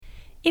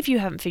If you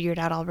haven't figured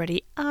out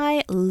already,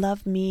 I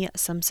love me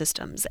some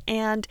systems.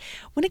 And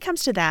when it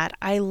comes to that,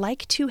 I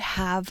like to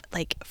have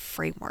like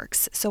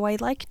frameworks. So I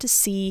like to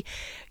see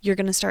you're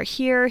going to start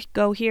here,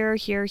 go here,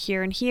 here,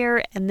 here, and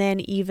here. And then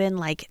even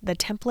like the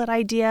template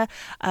idea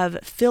of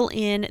fill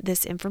in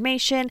this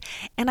information.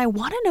 And I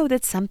want to know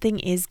that something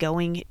is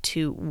going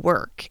to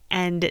work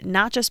and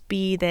not just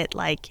be that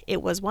like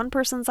it was one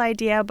person's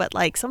idea, but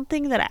like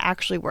something that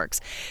actually works.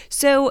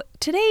 So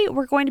today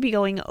we're going to be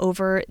going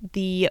over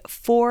the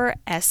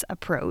 4S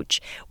approach,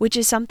 which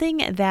is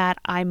something that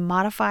I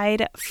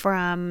modified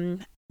from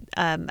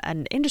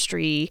an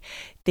industry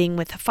thing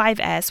with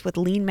 5S with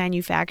lean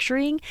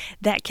manufacturing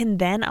that can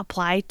then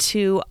apply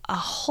to a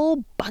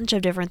whole bunch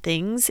of different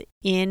things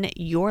in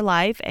your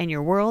life and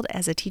your world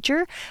as a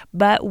teacher.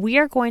 But we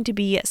are going to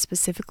be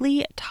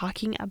specifically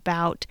talking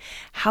about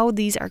how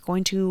these are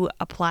going to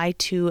apply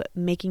to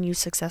making you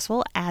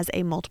successful as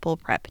a multiple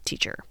prep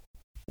teacher.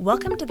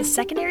 Welcome to the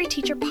Secondary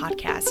Teacher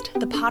Podcast,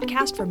 the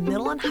podcast for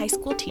middle and high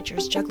school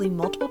teachers juggling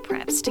multiple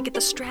preps to get the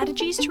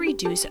strategies to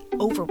reduce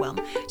overwhelm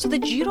so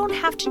that you don't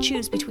have to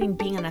choose between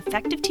being an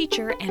effective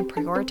teacher and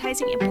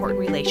prioritizing important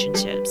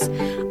relationships.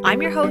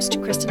 I'm your host,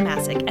 Kristen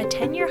Masick, a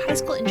 10-year high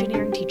school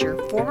engineering teacher,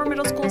 former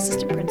middle school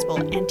assistant principal,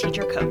 and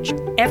teacher coach.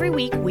 Every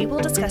week, we will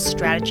discuss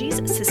strategies,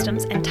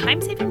 systems, and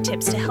time-saving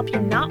tips to help you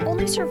not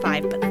only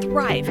survive but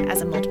thrive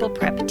as a multiple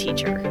prep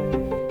teacher.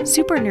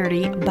 Super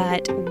nerdy,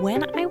 but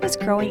when I was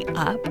growing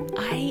up,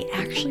 I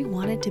actually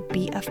wanted to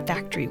be a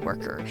factory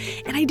worker.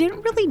 And I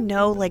didn't really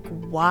know like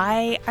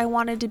why I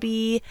wanted to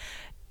be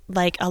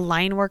like a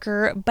line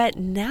worker, but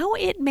now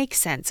it makes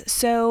sense.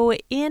 So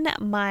in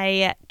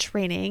my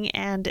training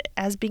and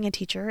as being a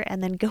teacher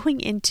and then going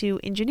into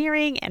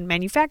engineering and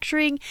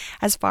manufacturing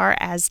as far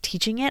as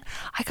teaching it,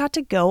 I got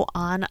to go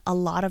on a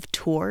lot of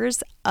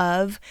tours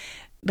of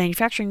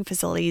manufacturing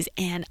facilities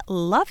and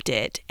loved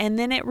it. And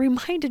then it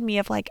reminded me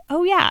of like,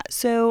 oh yeah,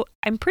 so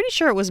I'm pretty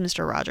sure it was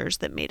Mr. Rogers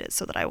that made it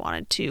so that I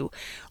wanted to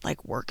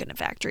like work in a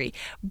factory.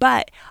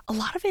 But a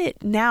lot of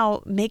it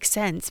now makes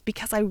sense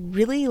because I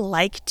really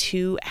like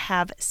to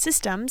have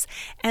systems.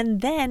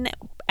 And then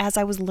as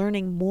I was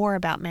learning more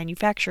about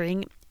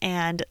manufacturing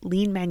and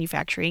lean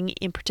manufacturing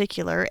in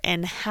particular,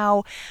 and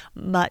how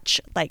much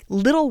like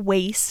little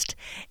waste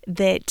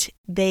that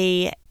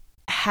they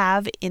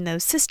have in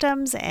those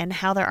systems and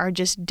how there are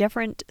just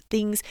different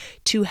things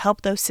to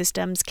help those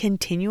systems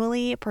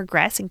continually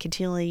progress and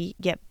continually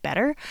get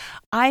better,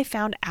 I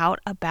found out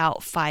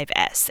about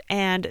 5S.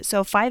 And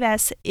so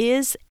 5S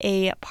is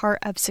a part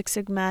of Six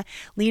Sigma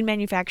lean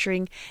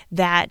manufacturing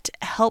that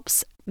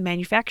helps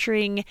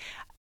manufacturing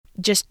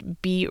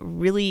just be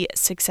really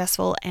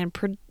successful and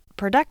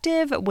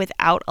productive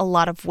without a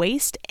lot of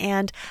waste.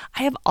 And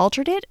I have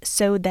altered it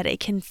so that it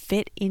can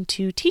fit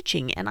into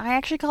teaching. And I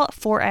actually call it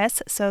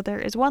 4S. So there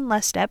is one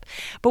less step,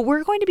 but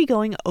we're going to be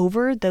going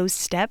over those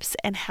steps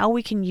and how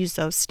we can use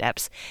those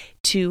steps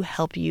to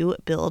help you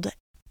build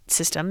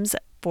systems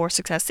for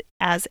success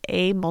as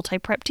a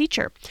multi-prep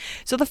teacher.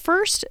 So the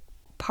first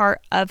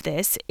part of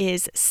this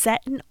is set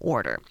and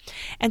order.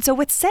 And so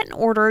with set and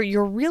order,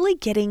 you're really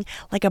getting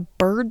like a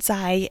bird's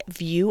eye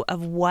view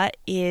of what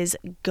is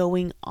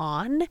going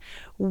on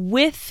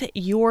with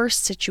your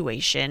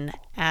situation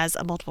as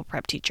a multiple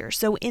prep teacher.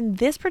 So in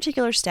this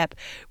particular step,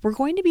 we're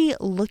going to be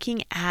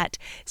looking at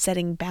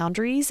setting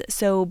boundaries.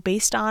 So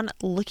based on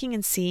looking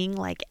and seeing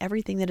like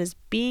everything that is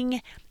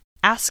being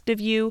asked of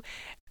you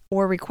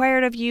or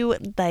required of you,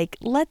 like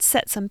let's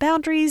set some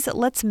boundaries,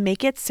 let's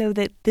make it so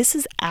that this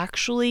is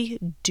actually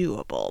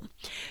doable.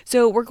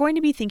 So we're going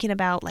to be thinking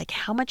about like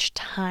how much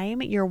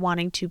time you're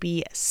wanting to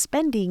be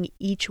spending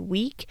each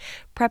week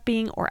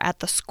prepping or at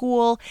the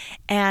school,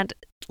 and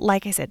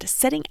like I said,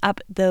 setting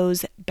up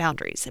those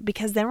boundaries,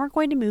 because then we're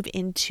going to move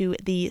into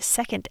the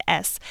second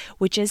S,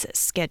 which is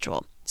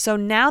schedule. So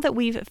now that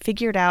we've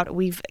figured out,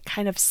 we've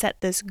kind of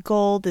set this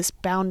goal, this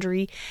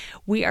boundary,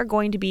 we are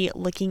going to be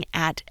looking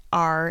at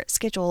our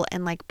schedule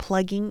and like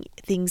plugging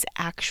things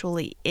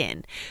actually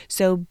in.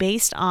 So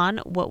based on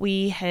what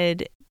we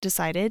had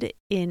decided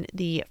in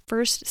the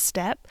first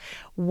step,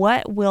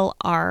 what will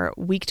our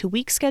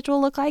week-to-week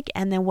schedule look like,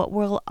 and then what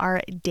will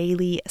our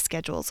daily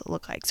schedules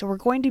look like. So we're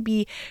going to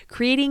be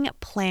creating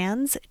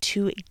plans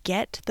to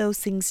get those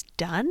things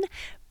done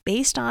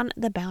based on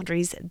the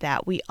boundaries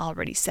that we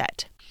already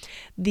set.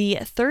 The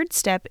third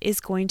step is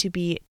going to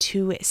be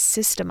to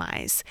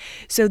systemize.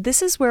 So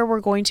this is where we're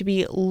going to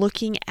be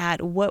looking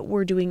at what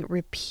we're doing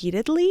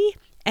repeatedly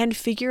and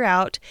figure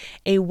out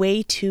a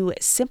way to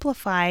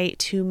simplify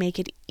to make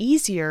it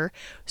easier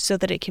so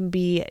that it can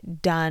be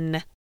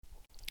done,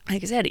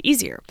 like I said,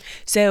 easier.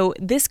 So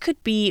this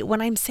could be,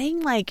 when I'm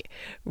saying like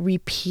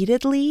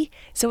repeatedly,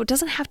 so it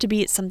doesn't have to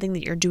be something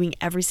that you're doing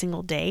every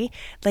single day.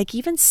 Like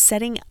even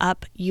setting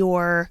up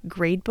your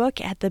grade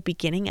book at the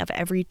beginning of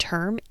every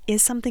term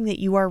is something that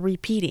you are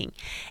repeating.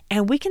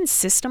 And we can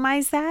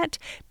systemize that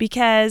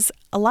because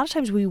a lot of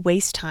times we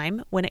waste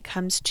time when it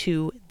comes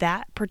to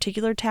that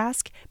particular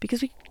task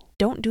because we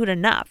don't do it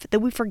enough, that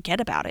we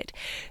forget about it.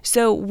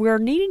 So we're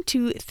needing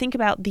to think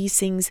about these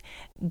things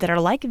that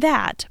are like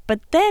that, but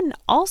then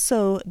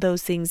also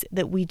those things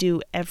that we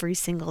do every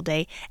single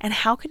day. And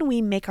how can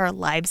we make our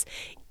lives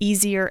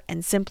easier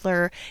and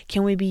simpler?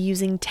 Can we be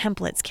using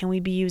templates? Can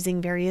we be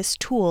using various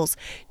tools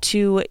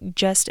to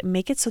just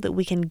make it so that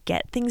we can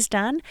get things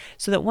done,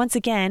 so that once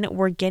again,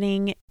 we're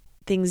getting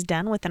things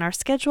done within our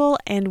schedule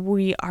and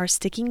we are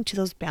sticking to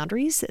those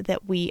boundaries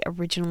that we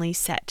originally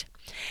set.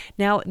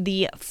 Now,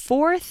 the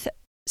fourth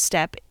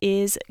step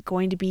is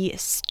going to be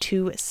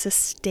to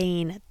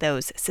sustain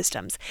those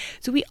systems.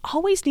 So we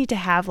always need to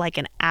have like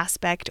an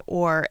aspect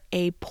or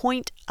a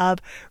point of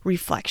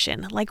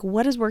reflection, like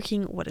what is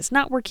working, what is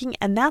not working,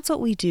 and that's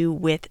what we do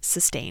with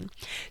sustain.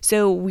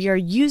 So we are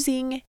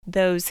using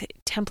those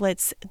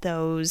templates,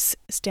 those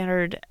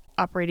standard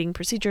operating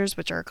procedures,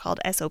 which are called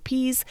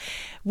SOPs.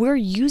 We're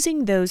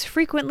using those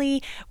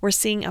frequently. We're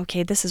seeing,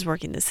 okay, this is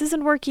working, this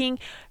isn't working.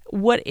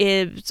 What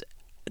is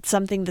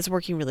something that's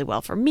working really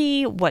well for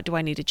me? What do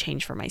I need to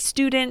change for my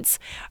students?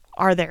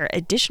 Are there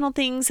additional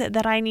things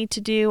that I need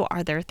to do?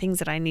 Are there things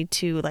that I need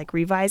to like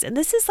revise? And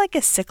this is like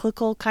a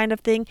cyclical kind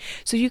of thing.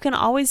 So you can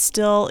always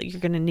you're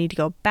going to need to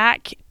go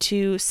back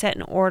to set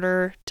an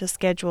order, to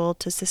schedule,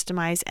 to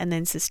systemize, and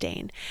then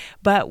sustain.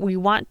 But we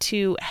want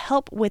to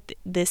help with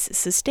this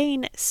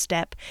sustain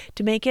step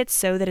to make it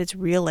so that it's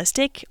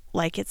realistic,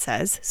 like it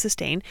says,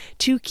 sustain,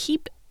 to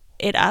keep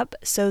it up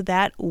so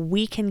that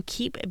we can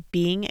keep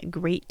being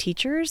great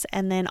teachers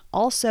and then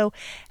also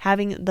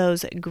having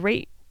those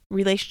great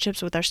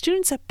relationships with our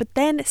students, but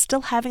then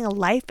still having a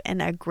life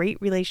and a great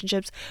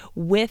relationships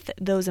with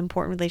those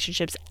important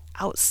relationships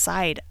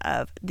outside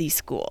of the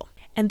school.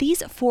 And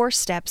these 4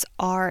 steps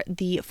are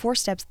the 4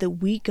 steps that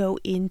we go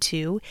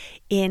into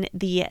in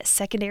the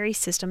Secondary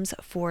Systems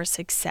for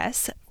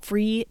Success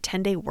free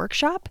 10-day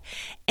workshop.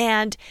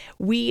 And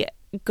we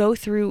go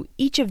through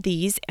each of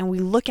these and we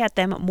look at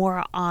them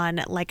more on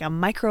like a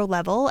micro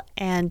level,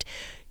 and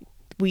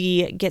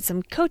we get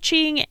some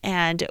coaching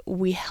and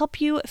we help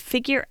you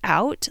figure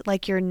out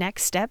like your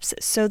next steps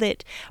so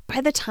that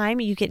by the time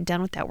you get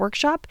done with that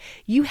workshop,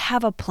 you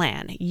have a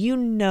plan. You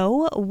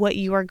know what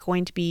you are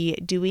going to be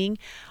doing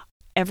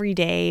every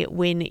day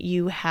when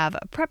you have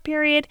a prep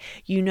period.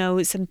 You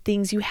know some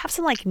things, you have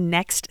some like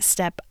next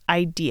step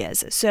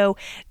ideas. So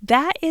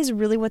that is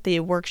really what the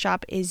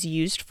workshop is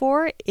used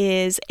for,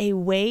 is a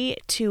way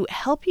to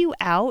help you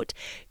out,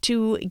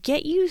 to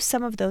get you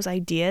some of those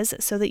ideas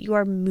so that you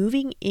are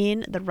moving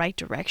in the right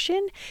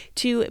direction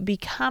to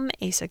become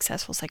a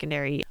successful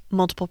secondary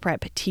multiple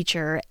prep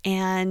teacher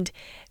and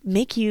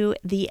make you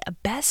the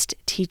best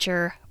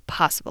teacher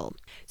possible.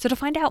 So to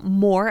find out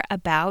more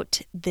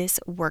about this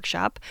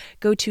workshop,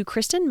 go to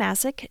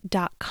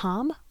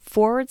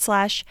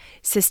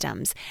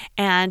kristenmasick.com/systems.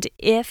 And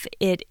if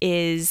it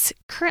is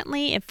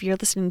currently, if you're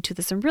listening to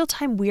this in real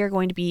time, we are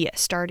going to be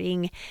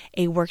starting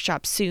a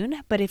workshop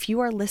soon. But if you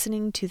are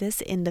listening to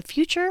this in the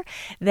future,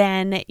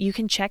 then you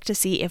can check to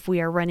see if we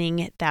are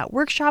running that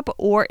workshop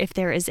or if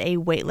there is a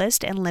wait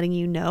list and letting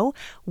you know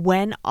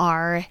when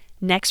our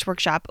next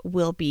workshop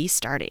will be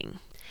starting.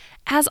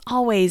 As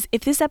always,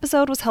 if this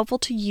episode was helpful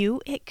to you,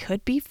 it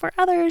could be for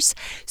others.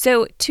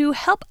 So to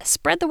help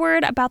spread the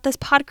word about this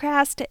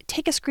podcast,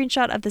 take a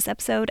screenshot of this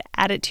episode,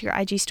 add it to your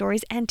IG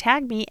stories, and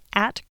tag me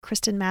at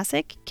Kristen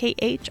Masick,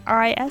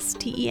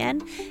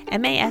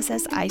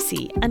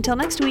 KristenMasick. Until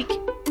next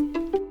week.